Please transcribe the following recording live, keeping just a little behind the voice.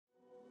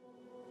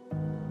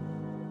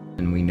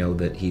And we know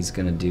that he's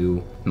going to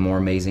do more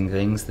amazing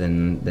things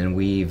than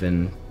we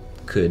even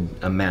could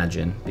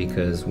imagine,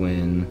 because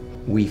when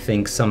we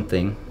think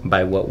something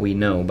by what we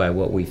know, by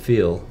what we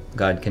feel,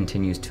 God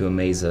continues to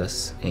amaze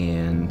us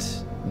and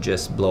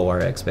just blow our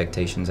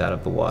expectations out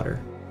of the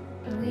water.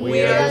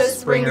 We are the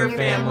Springer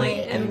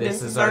family, and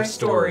this is our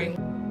story.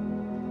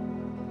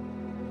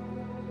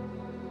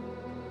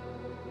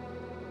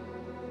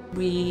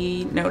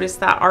 We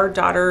noticed that our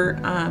daughter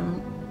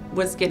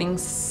was getting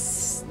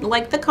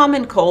like the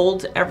common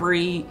cold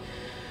every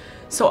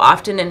so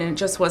often, and it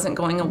just wasn't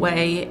going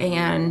away.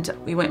 And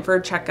we went for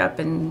a checkup,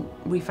 and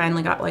we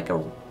finally got like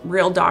a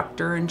real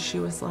doctor, and she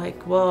was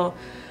like, well,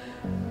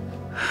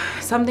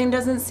 something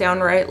doesn't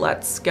sound right.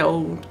 Let's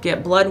go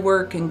get blood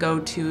work and go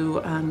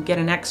to get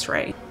an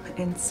x-ray.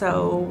 And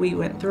so we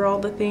went through all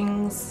the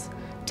things,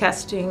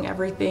 testing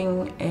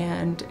everything,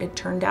 and it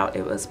turned out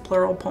it was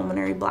pleural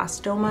pulmonary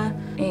blastoma.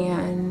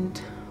 And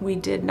we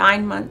did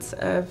 9 months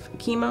of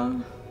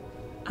chemo,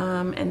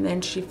 and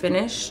then she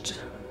finished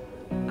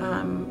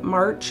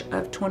March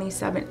of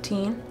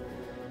 2017,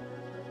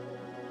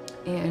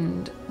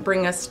 and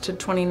bring us to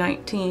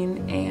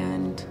 2019,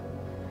 and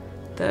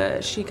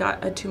she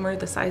got a tumor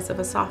the size of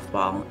a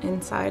softball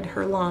inside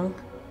her lung,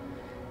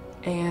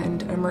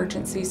 and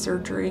emergency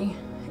surgery,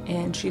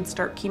 and she'd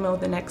start chemo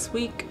the next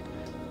week.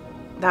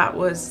 That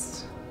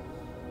was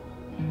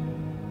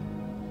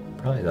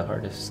probably the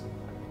hardest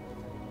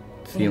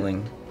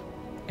feeling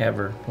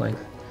ever. Like,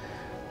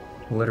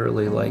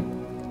 literally, like,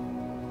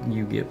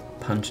 you get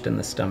punched in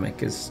the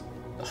stomach as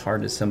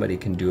hard as somebody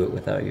can do it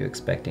without you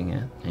expecting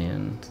it.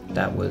 And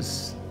that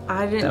was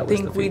I didn't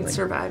think we'd feeling.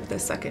 survive the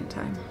second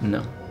time.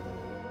 No.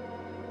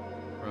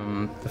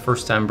 From the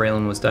first time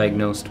Braylon was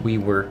diagnosed, we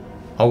were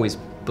always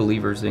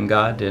believers in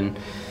God, and,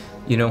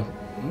 you know,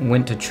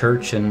 went to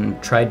church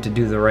and tried to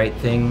do the right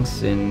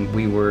things, and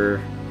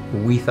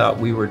we thought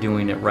we were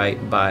doing it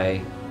right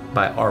by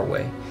our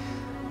way.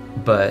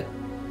 But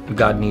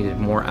God needed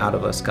more out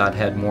of us. God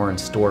had more in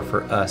store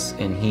for us,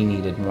 and he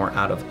needed more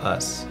out of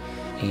us.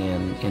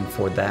 And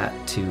for that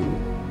to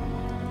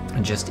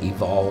just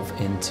evolve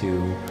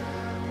into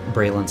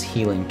Braylon's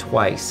healing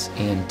twice,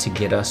 and to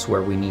get us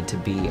where we need to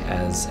be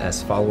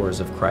as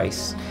followers of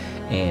Christ,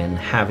 and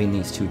having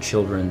these two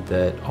children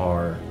that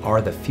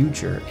are the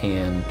future,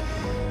 and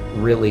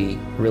really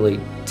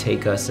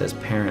take us as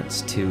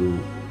parents to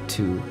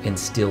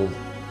instill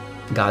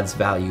God's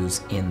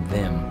values in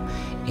them,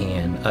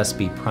 and us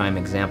be prime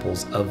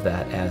examples of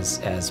that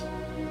as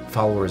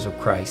followers of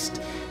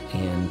Christ,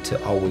 and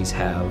to always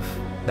have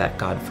that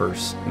God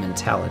first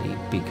mentality,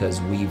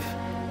 because we've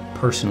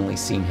personally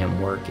seen him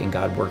work, and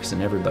God works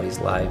in everybody's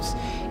lives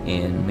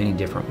in many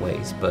different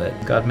ways. But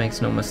God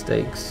makes no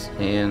mistakes,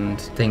 and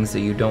things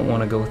that you don't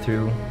want to go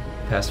through.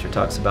 Pastor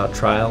talks about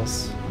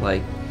trials,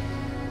 like,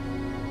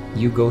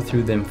 you go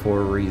through them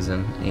for a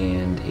reason,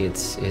 and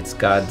it's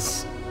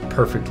God's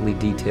perfectly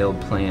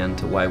detailed plan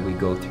to why we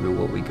go through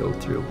what we go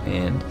through.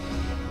 And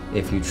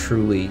if you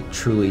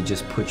truly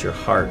just put your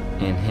heart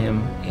in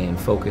him and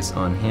focus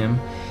on him,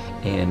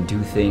 and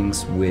do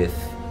things with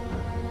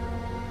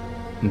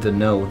the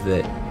know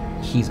that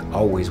he's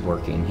always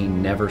working, he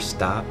never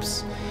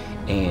stops,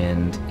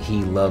 and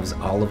he loves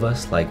all of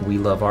us like we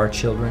love our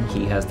children.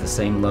 He has the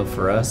same love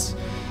for us,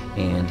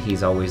 and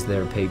he's always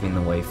there paving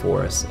the way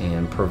for us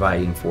and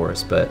providing for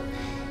us. But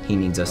he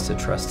needs us to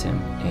trust him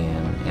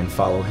and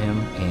follow him,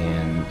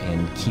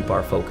 and keep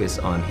our focus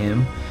on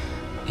him,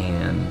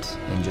 and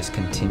just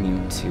continue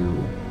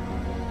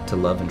to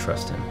love and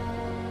trust him.